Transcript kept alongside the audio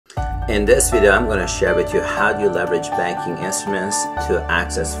In this video, I'm going to share with you how do you leverage banking instruments to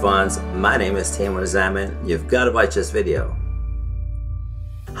access funds. My name is Taimour Zaman. You've got to watch this video.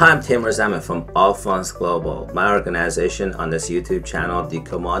 Hi, I'm Taimour Zaman from ALTFunds Global. My organization on this YouTube channel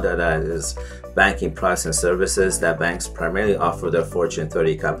decommoditizes banking products and services that banks primarily offer their Fortune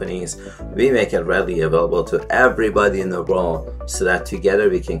 30 companies. We make it readily available to everybody in the world so that together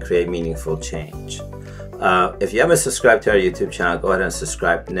we can create meaningful change. If you haven't subscribed to our YouTube channel, go ahead and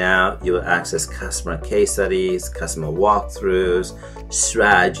subscribe now. You will access customer case studies, customer walkthroughs,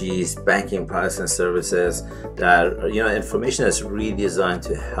 strategies, banking products and services that, information that's really designed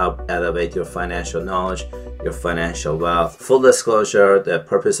to help elevate your financial knowledge, your financial wealth. Full disclosure, the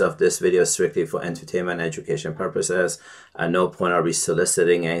purpose of this video is strictly for entertainment and education purposes. At no point are we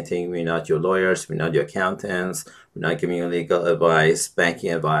soliciting anything. We're not your lawyers, we're not your accountants, we're not giving you legal advice,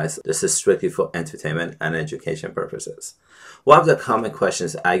 banking advice. This is strictly for entertainment and education purposes. One of the common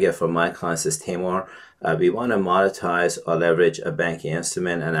questions I get from my clients is, Taimour, we want to monetize or leverage a banking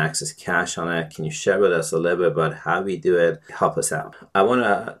instrument and access cash on it. Can you share with us a little bit about how we do it? Help us out. I want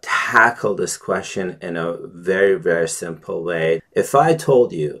to tackle this question in a very, very simple way. If I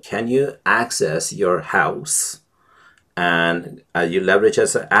told you, can you access your house and you leverage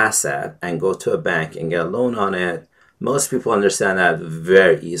as an asset and go to a bank and get a loan on it, most people understand that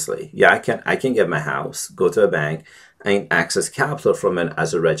very easily. Yeah, I can get my house, go to a bank, and access capital from it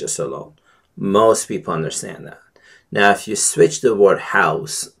as a registered loan. Most people understand that. Now, if you switch the word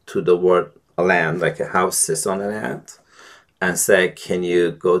house to the word land, like a house sits on the land, and say, can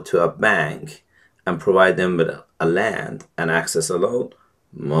you go to a bank and provide them with a land and access a loan?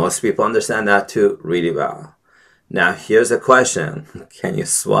 Most people understand that too really well. Now, here's a question. Can you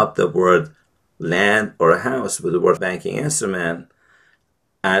swap the word land or a house with the word banking instrument?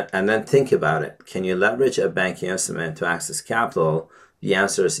 And then think about it. Can you leverage a banking instrument to access capital? The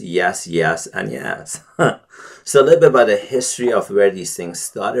answer is yes, yes, and yes. So a little bit about the history of where these things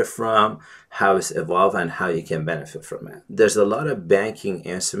started from, how it's evolved, and how you can benefit from it. There's a lot of banking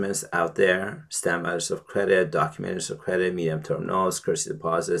instruments out there: standby letters of credit, document letters of credit, medium-term notes, courtesy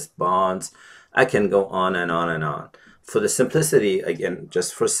deposits, bonds. I can go on and on and on. For the simplicity, again,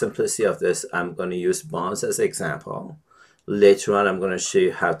 just for simplicity of this, I'm going to use bonds as an example. Later on, I'm going to show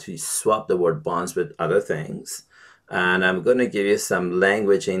you how to swap the word bonds with other things. And I'm going to give you some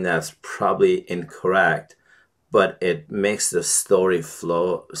languaging that's probably incorrect, but it makes the story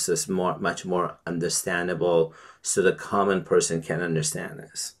flow so it's much more understandable so the common person can understand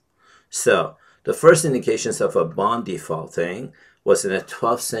this. So the first indications of a bond defaulting was in the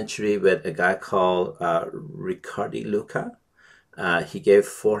 12th century with a guy called Riccardi Luca. He gave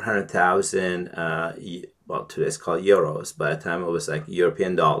 400,000, well, today it's called euros. By the time it was like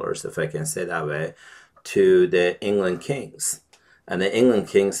European dollars, if I can say that way, to the England kings. And the England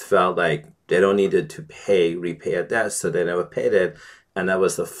kings felt like they don't needed to repay a debt, so they never paid it. And that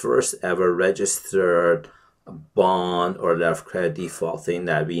was the first ever registered bond or letter of credit default thing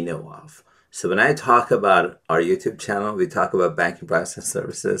that we know of. So when I talk about our YouTube channel, we talk about banking products and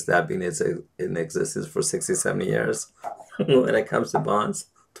services that have been in existence for 60, 70 years. When it comes to bonds,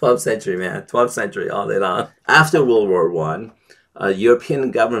 12th century, man, 12th century all day long. After World War I,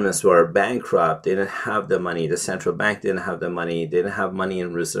 European governments were bankrupt. They didn't have the money. The central bank didn't have the money. They didn't have money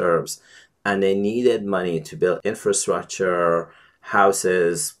in reserves. And they needed money to build infrastructure,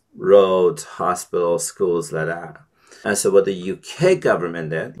 houses, roads, hospitals, schools, like that. And so what the UK government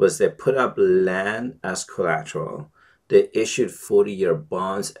did was they put up land as collateral. They issued 40-year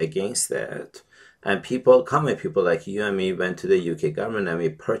bonds against it. And common people like you and me went to the UK government and we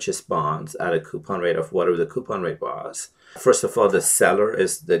purchased bonds at a coupon rate of whatever the coupon rate was. First of all, the seller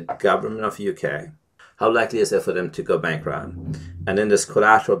is the government of UK. How likely is it for them to go bankrupt? And then there's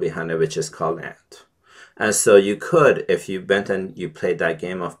collateral behind it, which is called land. And so you could, if you went and you played that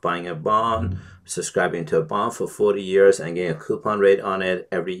game of buying a bond, subscribing to a bond for 40 years and getting a coupon rate on it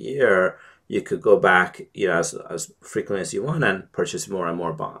every year, you could go back as frequently as you want and purchase more and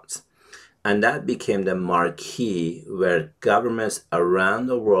more bonds. And that became the marquee where governments around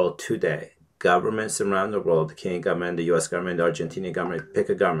the world today, the Kenyan government, the US government, the Argentinian government, pick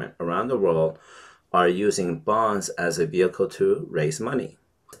a government around the world, are using bonds as a vehicle to raise money.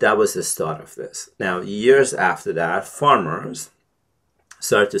 That was the start of this. Now, years after that, farmers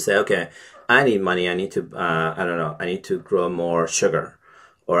started to say, okay, I need money. I need to, I need to grow more sugar,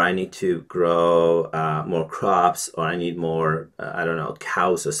 or I need to grow more crops, or I need more,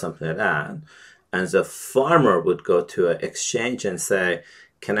 cows or something like that. And the farmer would go to an exchange and say,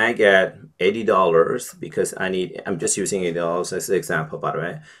 can I get $80 because I'm just using $80 as an example, by the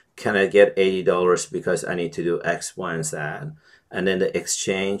way. Can I get $80 because I need to do X, Y, and Z? and then the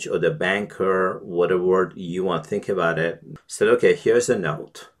exchange or the banker, whatever word you want to think about it, said, okay, here's a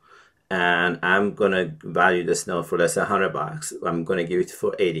note, and I'm going to value this note for less than $100. I'm going to give it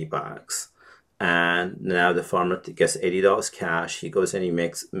for $80. And now the farmer gets $80 cash. He goes and he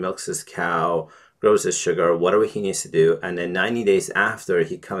milks his cow, grows his sugar, whatever he needs to do. And then 90 days after,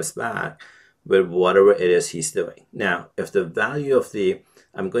 he comes back with whatever it is he's doing. Now, if the value of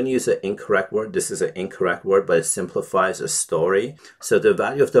I'm going to use an incorrect word. This is an incorrect word, but it simplifies a story. So the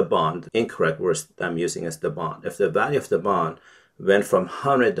value of the bond, incorrect word I'm using is the bond. If the value of the bond went from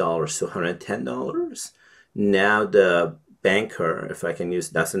 $100 to $110, now the banker, if I can use,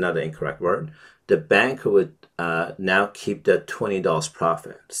 that's another incorrect word, the banker would now keep the $20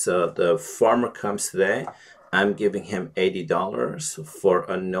 profit. So the farmer comes today, I'm giving him $80 for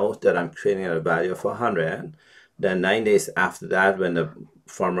a note that I'm creating at a value of $100. Then 9 days after that, when the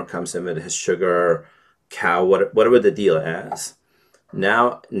farmer comes in with his sugar, cow, whatever the deal is,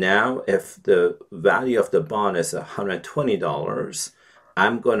 now if the value of the bond is $120,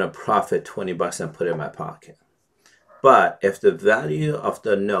 I'm going to profit $20 and put it in my pocket. But if the value of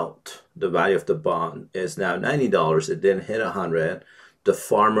the note, the value of the bond is now $90, it didn't hit 100, the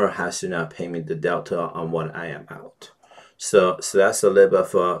farmer has to now pay me the delta on what I am out. So that's a little bit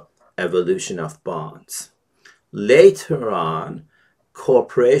of an evolution of bonds. Later on,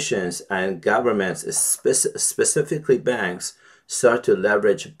 corporations and governments, specifically banks, start to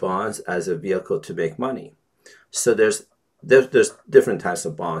leverage bonds as a vehicle to make money. So there's different types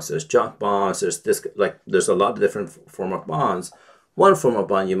of bonds. There's junk bonds. There's a lot of different form of bonds. One form of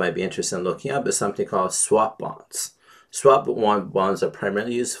bond you might be interested in looking up is something called swap bonds. Swap bonds are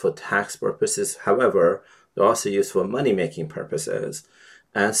primarily used for tax purposes. However, they're also used for money-making purposes.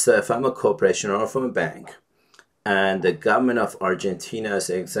 And so if I'm a corporation or from a bank, and the government of Argentina, as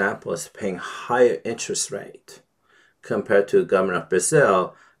an example, is paying higher interest rate compared to the government of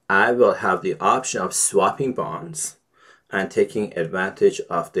Brazil, I will have the option of swapping bonds and taking advantage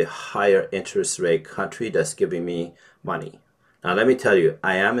of the higher interest rate country that's giving me money. Now, let me tell you,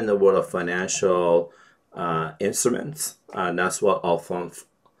 I am in the world of financial instruments, and that's what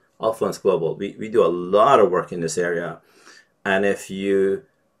ALTFunds Global. We do a lot of work in this area, and if you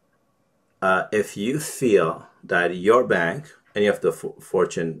feel that your bank, any of the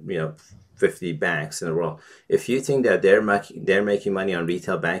Fortune 50 banks in the world, if you think that they're making money on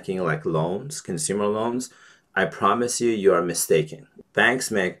retail banking like loans, consumer loans, I promise you are mistaken.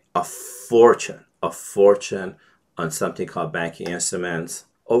 Banks make a fortune on something called banking instruments.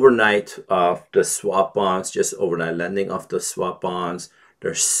 Overnight of the swap bonds, just overnight lending of the swap bonds.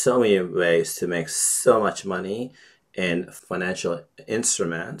 There's so many ways to make so much money in financial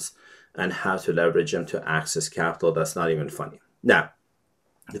instruments and how to leverage them to access capital. That's not even funny. Now,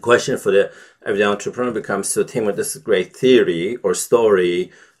 the question for the everyday entrepreneur becomes, so Taimour, this is a great theory or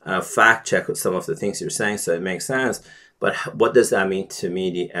story, fact check with some of the things you're saying, so it makes sense. But what does that mean to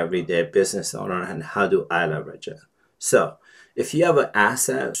me, the everyday business owner, and how do I leverage it? So if you have an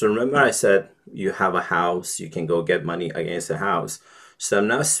asset, so remember I said you have a house, you can go get money against a house. So I'm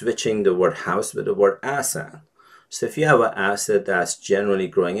now switching the word house with the word asset. So if you have an asset that's generally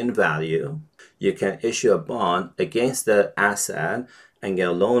growing in value, you can issue a bond against the asset and get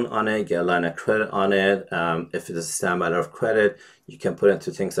a loan on it, get a line of credit on it. If it is a standby letter of credit, you can put it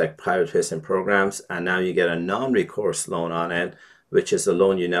into things like private placement programs, and now you get a non-recourse loan on it, which is a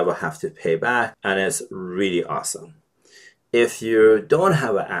loan you never have to pay back, and it's really awesome. If you don't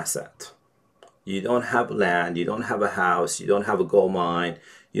have an asset, you don't have land, you don't have a house, you don't have a gold mine,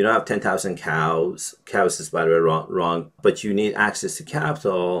 you don't have 10,000 cows. Cows is, by the way, wrong, but you need access to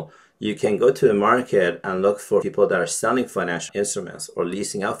capital. You can go to the market and look for people that are selling financial instruments or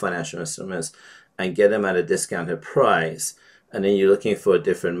leasing out financial instruments and get them at a discounted price. And then you're looking for a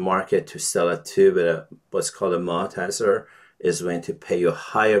different market to sell it to, but what's called a monetizer is going to pay you a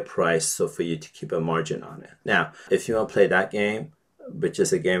higher price, so for you to keep a margin on it. Now, if you want to play that game, which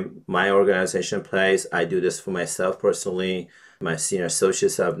is a game my organization plays, I do this for myself personally. My senior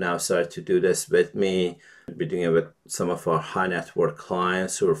associates have now started to do this with me. We're doing it with some of our high net worth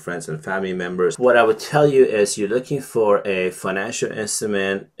clients who are friends and family members. What I would tell you is you're looking for a financial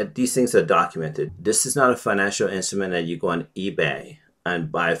instrument. These things are documented. This is not a financial instrument that you go on eBay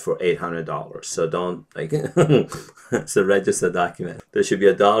and buy for $800. So don't, it's a registered document. There should be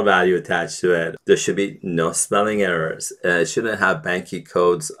a dollar value attached to it. There should be no spelling errors. It shouldn't have banking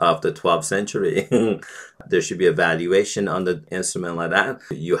codes of the 12th century. There should be a valuation on the instrument like that.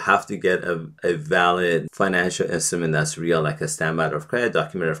 You have to get a valid financial instrument that's real, like a standby letter of credit,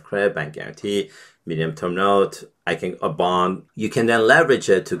 document of credit, bank guarantee, medium-term note, a bond. You can then leverage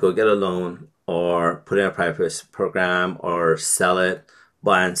it to go get a loan or put in a private program or sell it,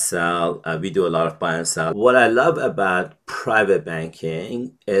 buy and sell. We do a lot of buy and sell. What I love about private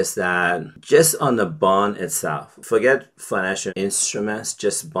banking is that just on the bond itself, forget financial instruments,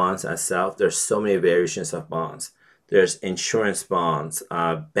 just bonds itself, there's so many variations of bonds. There's insurance bonds,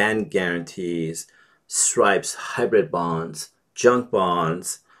 bank guarantees, stripes, hybrid bonds, junk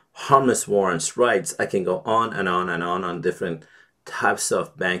bonds, harmless warrants, rights. I can go on and on different types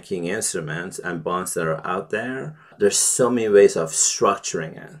of banking instruments and bonds that are out there. There's so many ways of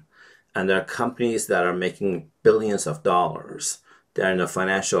structuring it. And there are companies that are making billions of dollars. They're in the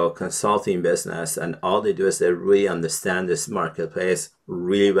financial consulting business, and all they do is they really understand this marketplace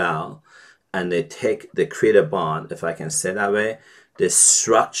really well. And they create a bond, if I can say that way. They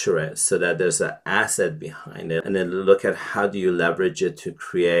structure it so that there's an asset behind it. And then look at how do you leverage it to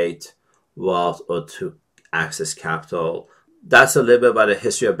create wealth or to access capital. That's a little bit about the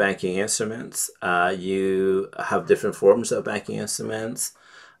history of banking instruments. You have different forms of banking instruments.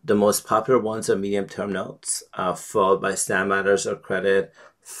 The most popular ones are medium-term notes, followed by standby letters of credit,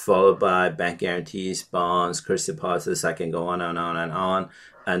 followed by bank guarantees, bonds, courtesy deposits. I can go on and on and on.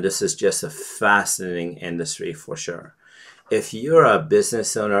 And this is just a fascinating industry for sure. If you're a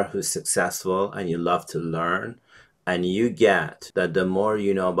business owner who's successful and you love to learn, and you get that the more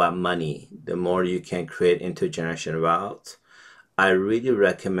you know about money, the more you can create intergenerational wealth, I really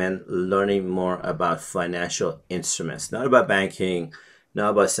recommend learning more about financial instruments, not about banking,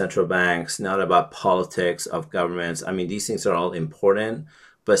 not about central banks, not about politics of governments. I mean, these things are all important,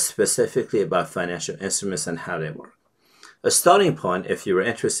 but specifically about financial instruments and how they work. A starting point, if you were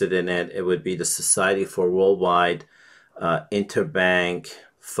interested in it, it would be the Society for Worldwide Interbank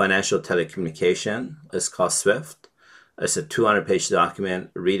Financial Telecommunication. It's called SWIFT. It's a 200-page document.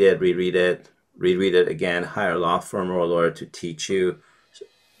 Read it, reread it again. Hire a law firm or a lawyer to teach you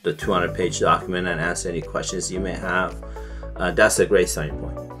the 200-page document and answer any questions you may have. That's a great starting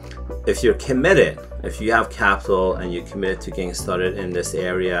point. If you're committed, if you have capital and you're committed to getting started in this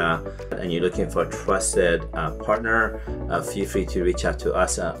area and you're looking for a trusted partner, feel free to reach out to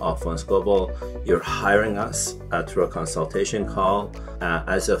us at ALTFunds Global. You're hiring us through a consultation call.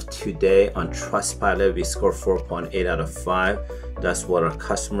 As of today on Trustpilot, we score 4.8 out of 5. That's what our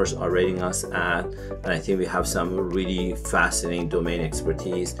customers are rating us at. And I think we have some really fascinating domain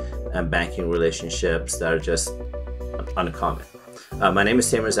expertise and banking relationships that are just uncommon. My name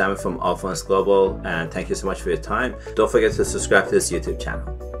is Taimour Zaman from ALTFunds Global, and thank you so much for your time. Don't forget to subscribe to this YouTube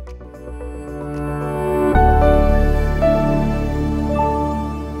channel.